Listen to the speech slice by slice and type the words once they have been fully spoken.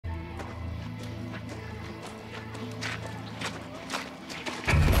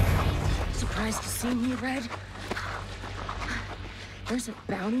surprised to see me, Red? There's a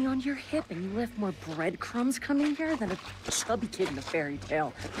bounty on your hip, and you left more breadcrumbs coming here than a chubby kid in a fairy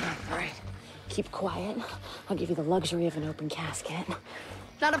tale. All right, keep quiet. I'll give you the luxury of an open casket.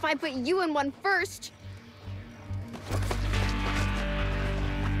 Not if I put you in one first.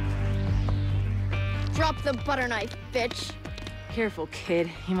 Drop the butter knife, bitch. Careful, kid.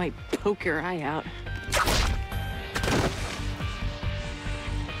 He might poke your eye out.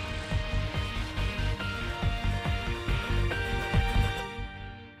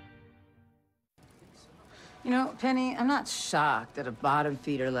 You know, Penny, I'm not shocked that a bottom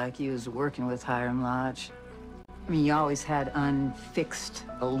feeder like you is working with Hiram Lodge. I mean, you always had unfixed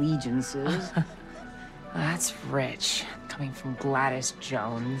allegiances. That's rich, coming from Gladys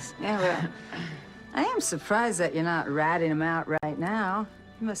Jones. Yeah, well, I am surprised that you're not ratting him out right now.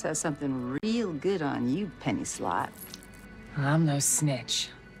 You must have something real good on you, Penny Slot. I'm no snitch.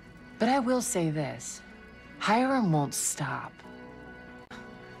 But I will say this. Hiram won't stop.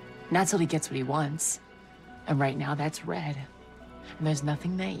 Not till he gets what he wants. And right now, that's Red. And there's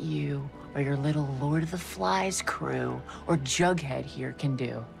nothing that you or your little Lord of the Flies crew or Jughead here can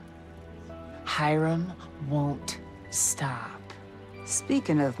do. Hiram won't stop.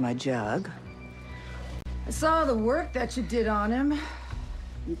 Speaking of my jug, I saw the work that you did on him.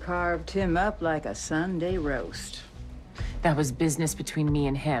 You carved him up like a Sunday roast. That was business between me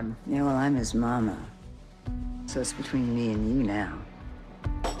and him. Yeah, well, I'm his mama. So it's between me and you now.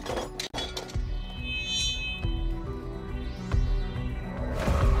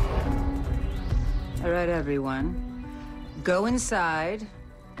 All right, everyone. Go inside.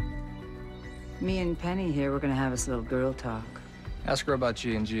 Me and Penny here, we're gonna have this little girl talk. Ask her about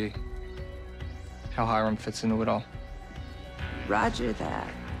G&G. How Hiram fits into it all. Roger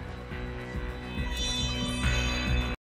that.